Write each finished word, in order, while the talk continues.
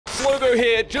Slogo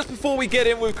here. Just before we get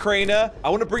in with Crainer, I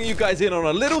want to bring you guys in on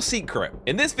a little secret.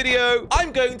 In this video,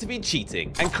 I'm going to be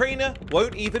cheating, and Crainer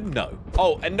won't even know.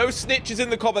 Oh, and no snitches in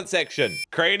the comment section.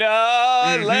 Crainer,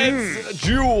 let's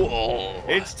duel.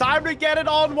 It's time to get it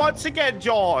on once again,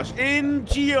 Josh, in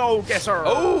Geoguessr.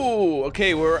 Oh,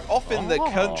 okay, we're off in the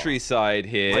countryside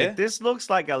here. Wait, this looks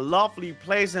like a lovely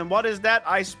place, and what is that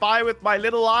I spy with my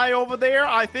little eye over there?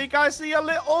 I think I see a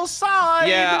little sign.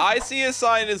 Yeah, I see a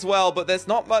sign as well, but there's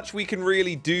not much we can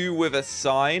really do with a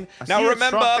sign. Now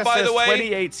remember, by the way,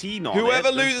 2018 on whoever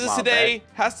loses today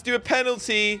has to do a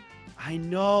penalty. I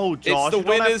know, Josh. It's the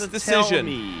winner's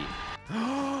decision.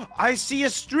 I see a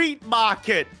street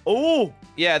market. Oh.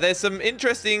 Yeah, there's some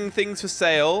interesting things for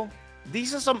sale.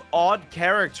 These are some odd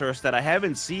characters that I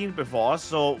haven't seen before.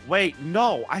 So, wait,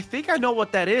 no. I think I know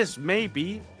what that is,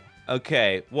 maybe.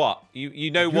 Okay, what? You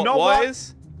know what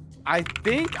is? I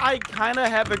think I kind of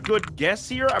have a good guess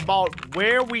here about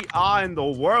where we are in the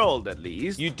world, at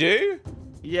least. You do?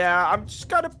 Yeah, I'm just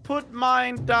gonna put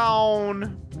mine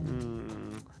down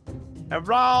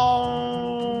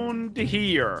around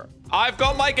here. I've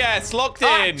got my guess locked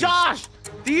in. Josh,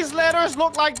 these letters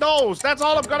look like those. That's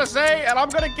all I'm gonna say, and I'm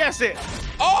gonna guess it.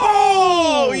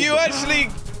 Oh, you actually...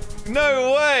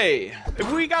 No way.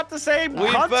 We got the same We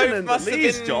continent, both must at have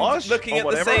least, been Josh. looking at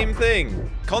the same thing.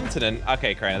 Continent?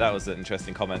 Okay, Crainer, that was an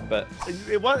interesting comment, but...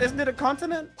 Isn't it a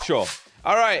continent? Sure.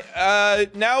 All right,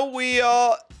 now we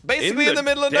are basically in the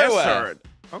middle of nowhere.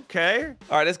 Okay.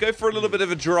 All right, let's go for a little bit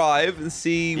of a drive and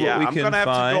see what we can find. I'm gonna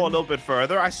have to go a little bit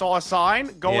further. I saw a sign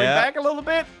going back a little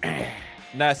bit.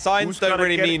 Nah, signs don't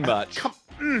really mean much.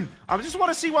 I just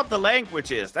want to see what the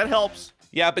language is. That helps.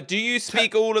 Yeah, but do you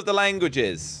speak all of the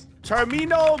languages?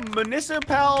 Termino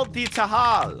Municipal de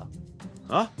Tahal.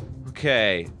 Huh?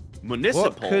 Okay.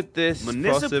 Municipal. What could this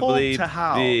possibly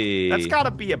be? That's gotta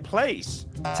be a place.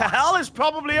 Tahal is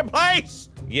probably a place.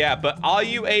 Yeah, but are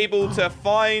you able to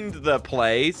find the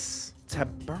place?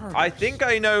 I think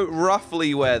I know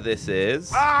roughly where this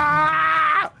is.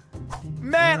 Ah!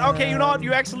 Man, okay, you know what?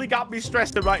 You actually got me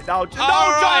stressed right now. All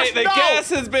right, the guess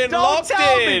has been locked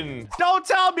in. Don't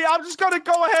tell me. I'm just going to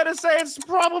go ahead and say it's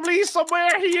probably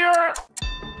somewhere here.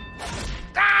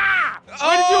 Ah!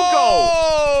 Where did you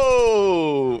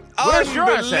go? Where's your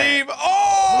ass?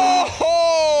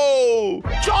 Oh!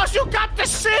 Josh, you got the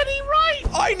city right.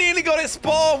 I nearly got it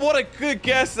spot on. What a good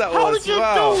guess that was. How did you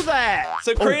do that?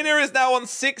 So Crainer is now on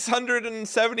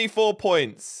 674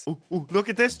 points. Ooh, look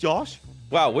at this, Josh.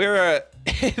 Wow, we're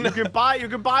you can buy a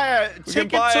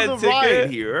ticket to the ride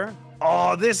here.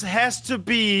 Oh, this has to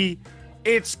be.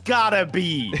 It's gotta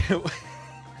be.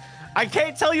 I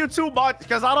can't tell you too much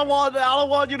because I don't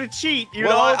want you to cheat. You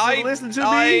know, so listen to me.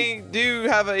 I do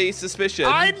have a suspicion.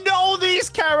 I know these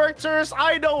characters.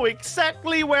 I know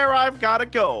exactly where I've gotta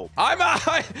go. I've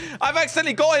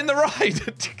accidentally got in the ride.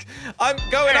 I'm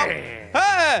going up.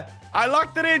 Ah! I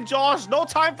locked it in, Josh. No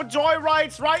time for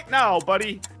joyrides right now,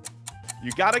 buddy.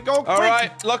 You gotta go quick. All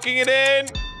right, locking it in.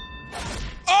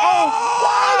 Oh,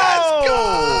 let's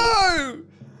go!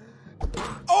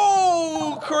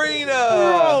 Oh, Crainer!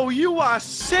 Bro, you are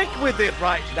sick with it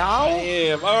right now.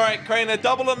 Damn. All right, Crainer,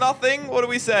 double or nothing? What do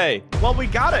we say? Well, we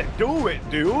gotta do it,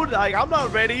 dude. Like, I'm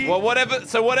not ready. Well, whatever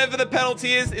the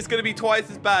penalty is, it's gonna be twice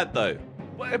as bad, though.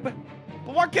 But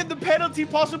what can the penalty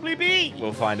possibly be?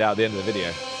 We'll find out at the end of the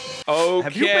video. Okay.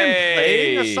 Have you been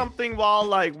playing or something while,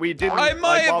 like, we didn't... I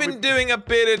might have been doing a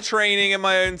bit of training in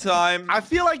my own time. I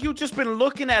feel like you've just been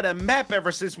looking at a map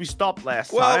ever since we stopped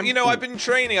last time. Well, you know, I've been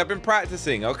training. I've been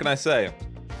practicing. How can I say?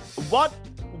 What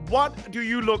do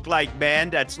you look like,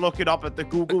 man, that's looking up at the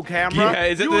Google camera? Yeah,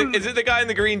 is it the guy in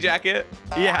the green jacket?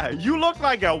 Yeah, you look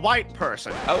like a white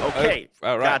person. Okay,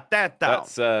 all right. Got that down.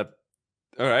 That's,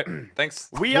 all right, thanks.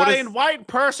 We are in white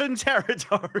person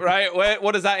territory. Right,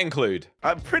 what does that include?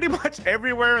 Pretty much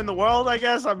everywhere in the world, I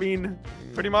guess. I mean,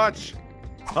 pretty much.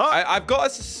 Huh? I've got a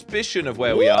suspicion of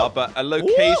where we are, but a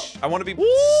location... I want to be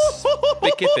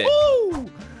specific.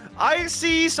 I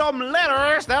see some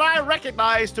letters that I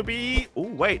recognize to be... Oh,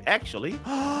 wait, actually...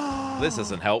 This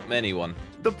doesn't help anyone.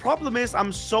 The problem is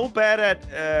I'm so bad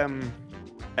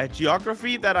at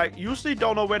geography that I usually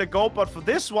don't know where to go, but for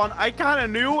this one, I kind of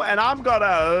knew, and I'm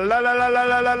gonna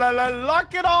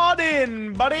lock it on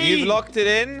in, buddy. You've locked it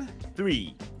in?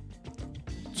 3,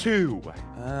 2,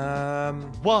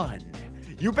 1.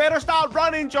 You better start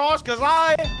running, Josh, because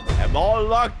I am all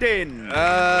locked in.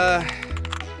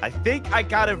 I think I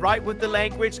got it right with the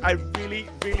language. I really,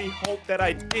 really hope that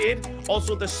I did.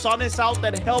 Also, the sun is out.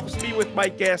 That helps me with my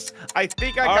guess. I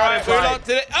think I got it right. We're locked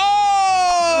in. Oh!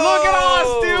 Look at us,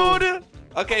 dude.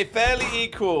 Okay, fairly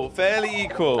equal. Fairly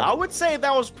equal. I would say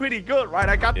that was pretty good, right?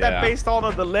 I got that based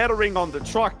on the lettering on the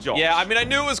truck, Josh. Yeah, I mean, I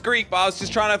knew it was Greek, but I was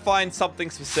just trying to find something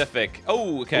specific.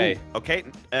 Oh, okay. Ooh, okay,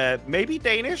 maybe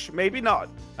Danish, maybe not.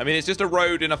 I mean, it's just a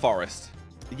road in a forest.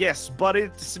 Yes, but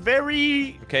it's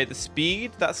very... Okay, the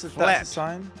speed, that's a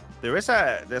sign. There's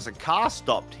a car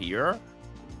stopped here.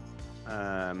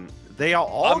 They are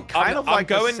all kind of like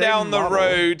I'm going down the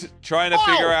road trying to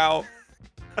figure out...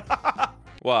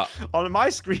 What? On my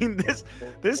screen,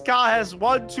 this car has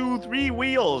 1, 2, 3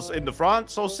 wheels in the front,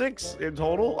 so 6 in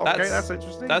total. Okay, that's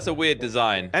interesting. That's a weird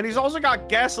design. And he's also got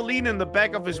gasoline in the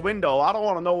back of his window. I don't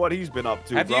want to know what he's been up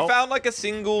to, Have you found like a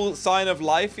single sign of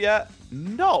life yet?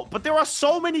 No, but there are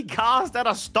so many cars that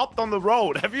are stopped on the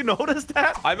road. Have you noticed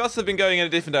that? I must have been going in a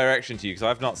different direction to you because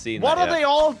I've not seen that What are yet. they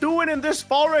all doing in this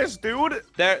forest, dude?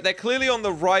 They're clearly on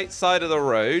the right side of the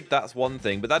road. That's one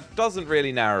thing, but that doesn't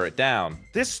really narrow it down.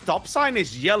 This stop sign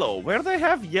is yellow. Where do they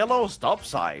have yellow stop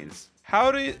signs?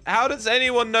 How does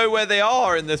anyone know where they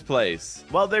are in this place?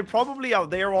 Well, they probably are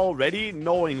there already,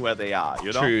 knowing where they are,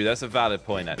 you know? True, that's a valid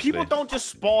point, actually. People don't just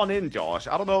spawn in, Josh.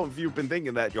 I don't know if you've been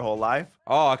thinking that your whole life.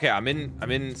 Oh, okay, I'm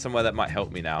in somewhere that might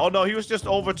help me now. Oh, no, he was just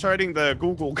overturning the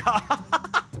Google car.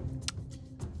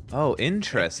 Oh,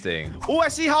 interesting. Oh, I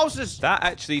see houses. That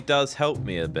actually does help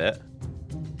me a bit.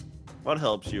 What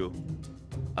helps you?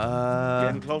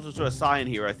 Getting closer to a sign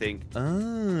here, I think.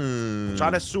 Oh.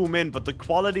 Trying to zoom in, but the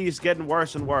quality is getting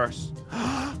worse and worse.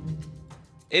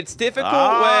 It's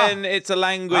difficult when it's a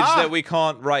language that we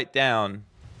can't write down.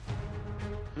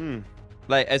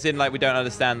 Like, as in, like, we don't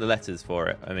understand the letters for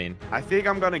it. I mean, I think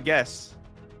I'm gonna guess.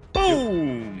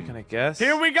 Boom! You're gonna guess?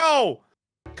 Here we go!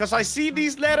 Because I see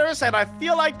these letters, and I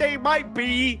feel like they might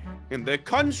be in the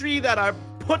country that I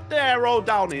put the arrow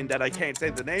down in that I can't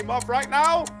say the name of right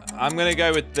now. I'm gonna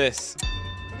go with this.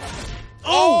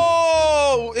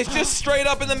 Oh! It's just straight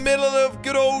up in the middle of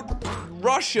good old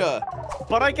Russia.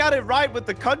 But I got it right with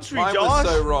the country, Mine Josh.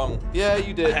 was so wrong. Yeah,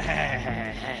 you did.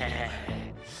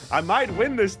 I might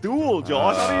win this duel,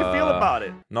 Josh. How do you feel about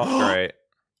it? Not great.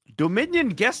 Dominion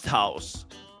Guest House.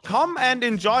 Come and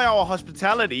enjoy our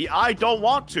hospitality. I don't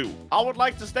want to. I would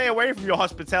like to stay away from your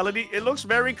hospitality. It looks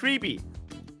very creepy.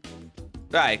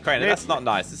 Right, Crainer, that's not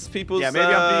nice. This is people's... Yeah,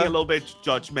 maybe I'm being a little bit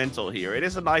judgmental here. It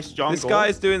is a nice jungle. This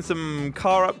guy's doing some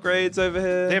car upgrades over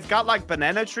here. They've got, like,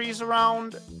 banana trees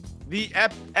around. The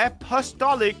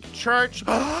Apostolic Church...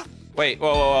 Wait,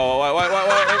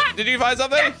 whoa. Did you find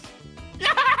something?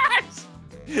 Yes!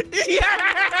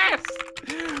 Yes!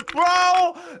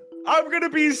 Bro, I'm gonna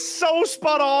be so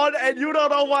spot on, and you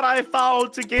don't know what I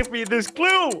found to give me this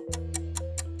clue.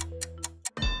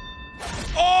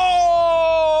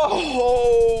 Oh,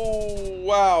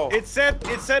 wow. It said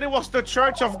it was the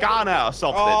Church of Ghana or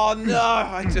something. Oh,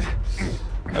 no.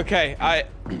 Okay, I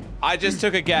just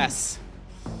took a guess.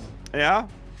 Yeah?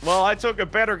 Well, I took a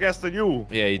better guess than you.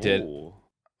 Yeah, you did. Ooh.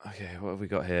 Okay, what have we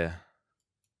got here?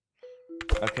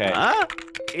 Okay. Huh?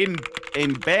 In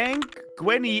Bank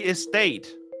Gwenny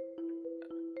Estate.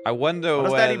 I wonder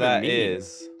where that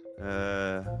is.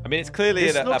 I mean, it's clearly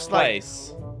in a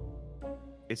place.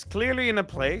 It's clearly in a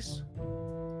place.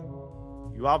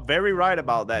 You are very right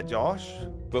about that, Josh.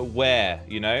 But where,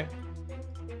 you know?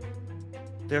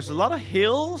 There's a lot of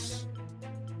hills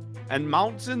and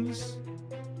mountains.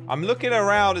 I'm looking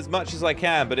around as much as I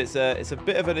can, but it's a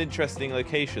bit of an interesting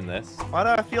location, this. Why do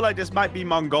I feel like this might be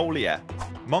Mongolia?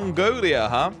 Mongolia,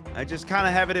 huh? I just kind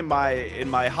of have it in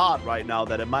my heart right now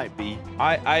that it might be.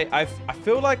 I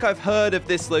feel like I've heard of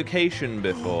this location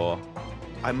before.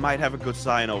 I might have a good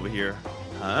sign over here.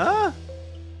 Huh?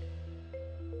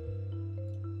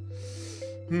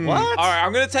 What? All right,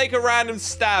 I'm gonna take a random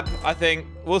stab. I think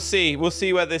we'll see. We'll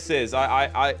see where this is.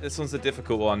 This one's a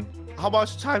difficult one. How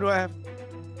much time do I have?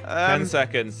 10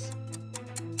 seconds.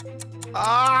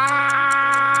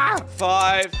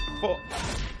 5, 4.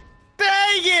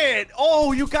 Dang it!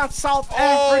 Oh, you got South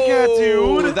Africa,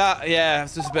 dude. Yeah,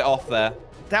 it's just a bit off there.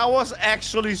 That was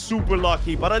actually super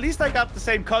lucky, but at least I got the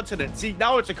same continent. See,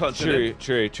 now it's a continent.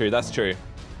 True. That's true.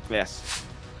 Yes.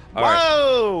 All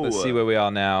right. Let's see where we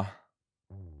are now.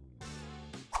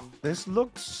 This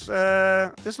looks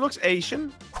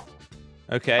Asian.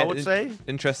 Okay. I would say.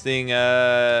 Interesting.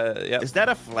 Yeah. Is that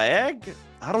a flag?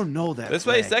 I don't know that. This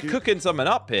way, they're cooking something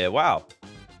up here. Wow.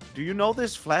 Do you know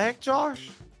this flag, Josh?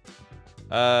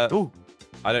 Ooh.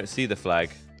 I don't see the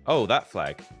flag. Oh, that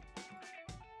flag.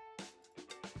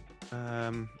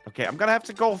 Okay, I'm gonna have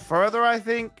to go further, I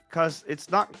think, because it's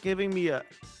not giving me a...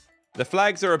 The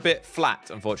flags are a bit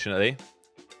flat, unfortunately.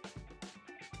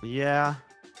 Yeah.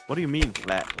 What do you mean,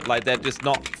 flat? Like, they're just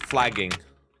not flagging.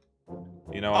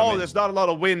 You know what I mean? There's not a lot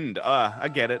of wind. I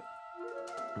get it.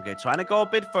 Okay, trying to go a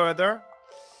bit further.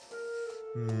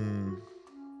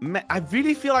 Man, I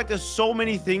really feel like there's so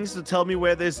many things to tell me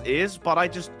where this is, but I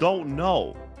just don't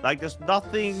know. Like, there's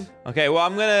nothing. Okay,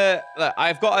 well,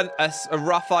 I've got a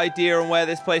rough idea on where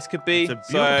this place could be. It's a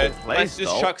beautiful place, let's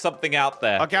just chuck something out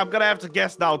there. Okay, I'm gonna have to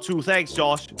guess now, too. Thanks,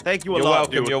 Josh. Thank you a lot,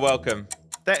 dude. You're welcome.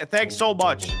 Thanks so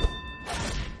much.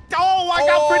 Oh, I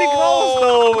got pretty close,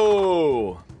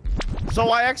 though. So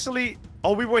I actually...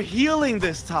 Oh, we were healing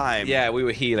this time. Yeah, we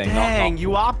were healing. Dang,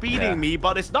 you are beating me,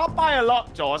 but it's not by a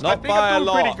lot, Josh. I think I'm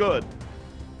doing pretty good.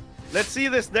 Let's see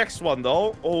this next one,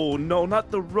 though. Oh, no, not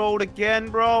the road again,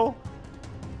 bro.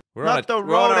 We're on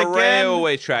a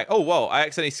railway track. Oh, whoa, I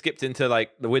accidentally skipped into, like,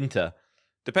 the winter.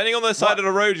 Depending on the side of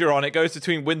the road you're on, it goes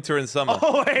between winter and summer.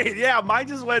 Oh, wait, yeah, mine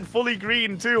just went fully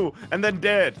green, too. And then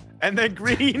dead. And then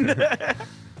green.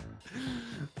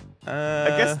 I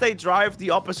guess they drive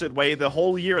the opposite way the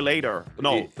whole year later.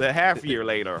 No, the half year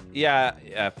later. Yeah,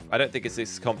 I don't think it's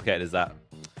as complicated as that.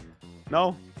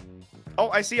 No. Oh,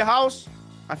 I see a house.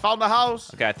 I found a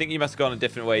house. Okay, I think you must have gone a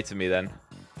different way to me then.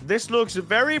 This looks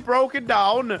very broken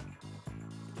down.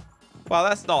 Well,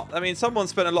 that's not... I mean, someone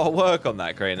spent a lot of work on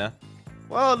that, Crainer.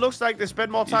 Well, it looks like they spent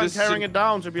more time tearing it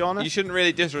down, to be honest. You shouldn't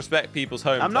really disrespect people's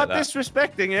homes. I'm not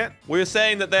disrespecting it. We were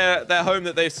saying that their home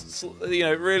that they've,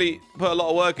 really put a lot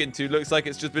of work into looks like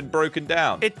it's just been broken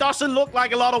down. It doesn't look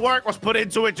like a lot of work was put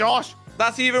into it, Josh.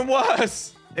 That's even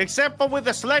worse. Except for with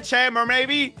the sledgehammer,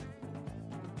 maybe.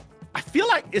 I feel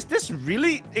like, is this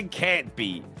really? It can't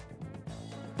be.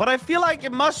 But I feel like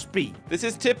it must be. This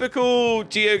is typical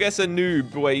Geoguessr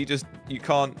noob where you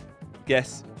can't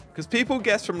guess. Because people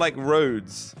guess from, like,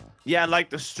 roads. Yeah, like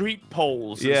the street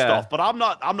poles and stuff. But I'm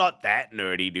not that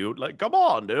nerdy, dude. Like, come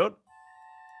on, dude.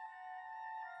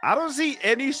 I don't see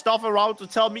any stuff around to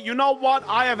tell me. You know what?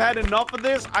 I have had enough of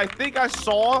this. I think I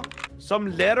saw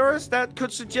some letters that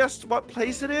could suggest what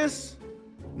place it is.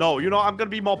 No, I'm going to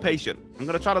be more patient. I'm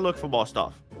going to try to look for more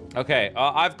stuff. Okay,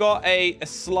 I've got a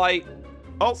slight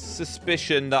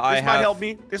suspicion that I have... This might help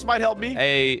me. This might help me.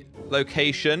 A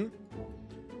location.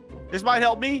 This might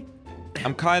help me.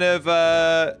 I'm kind of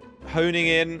honing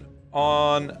in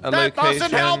on a location. That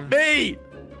doesn't help me!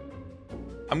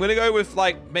 I'm going to go with,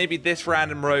 like, maybe this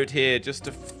random road here just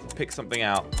to pick something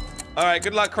out. All right,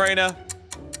 good luck, Crainer.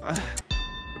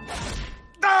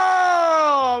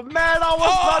 Oh, man, I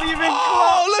was not even close.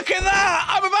 Oh, look at that!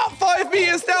 I'm about 5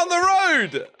 meters down the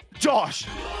road! Josh,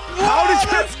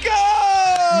 let's go!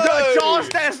 No, Josh,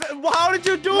 how did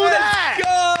you do that? Let's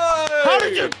go! How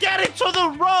did you get it to the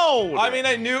road? I mean,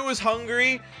 I knew it was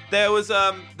hungry. There was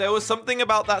something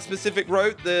about that specific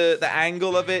road, the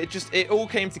angle of it. It all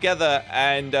came together.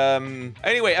 And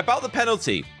anyway, about the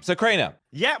penalty. So, Crainer.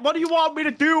 Yeah, what do you want me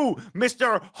to do,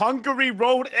 Mr. Hungary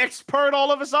road expert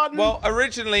all of a sudden? Well,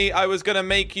 originally, I was going to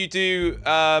make you do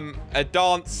a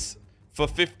dance for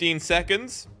 15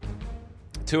 seconds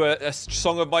to a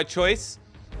song of my choice.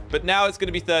 But now it's going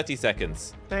to be 30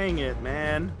 seconds. Dang it,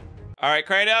 man. All right,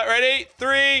 Crainer, ready?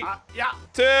 3, yeah.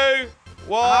 2,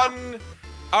 1.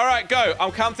 All right, go.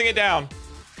 I'm counting it down.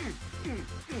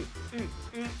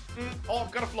 Oh,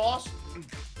 I'm going to floss.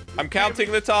 I'm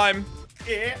counting the time.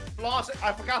 Yeah, floss.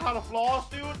 I forgot how to floss,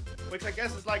 dude. Which I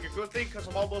guess is like a good thing because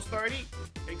I'm almost 30.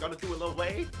 Ain't gonna do a little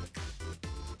way.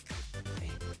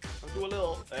 I'll do a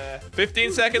little.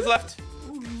 15 seconds left.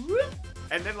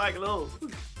 And then like a little.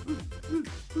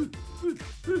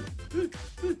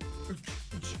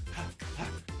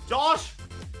 Josh.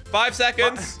 5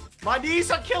 seconds. My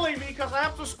knees are killing me because I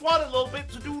have to squat a little bit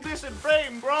to do this in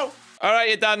frame, bro. All right,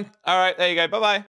 you're done. All right, there you go. Bye-bye.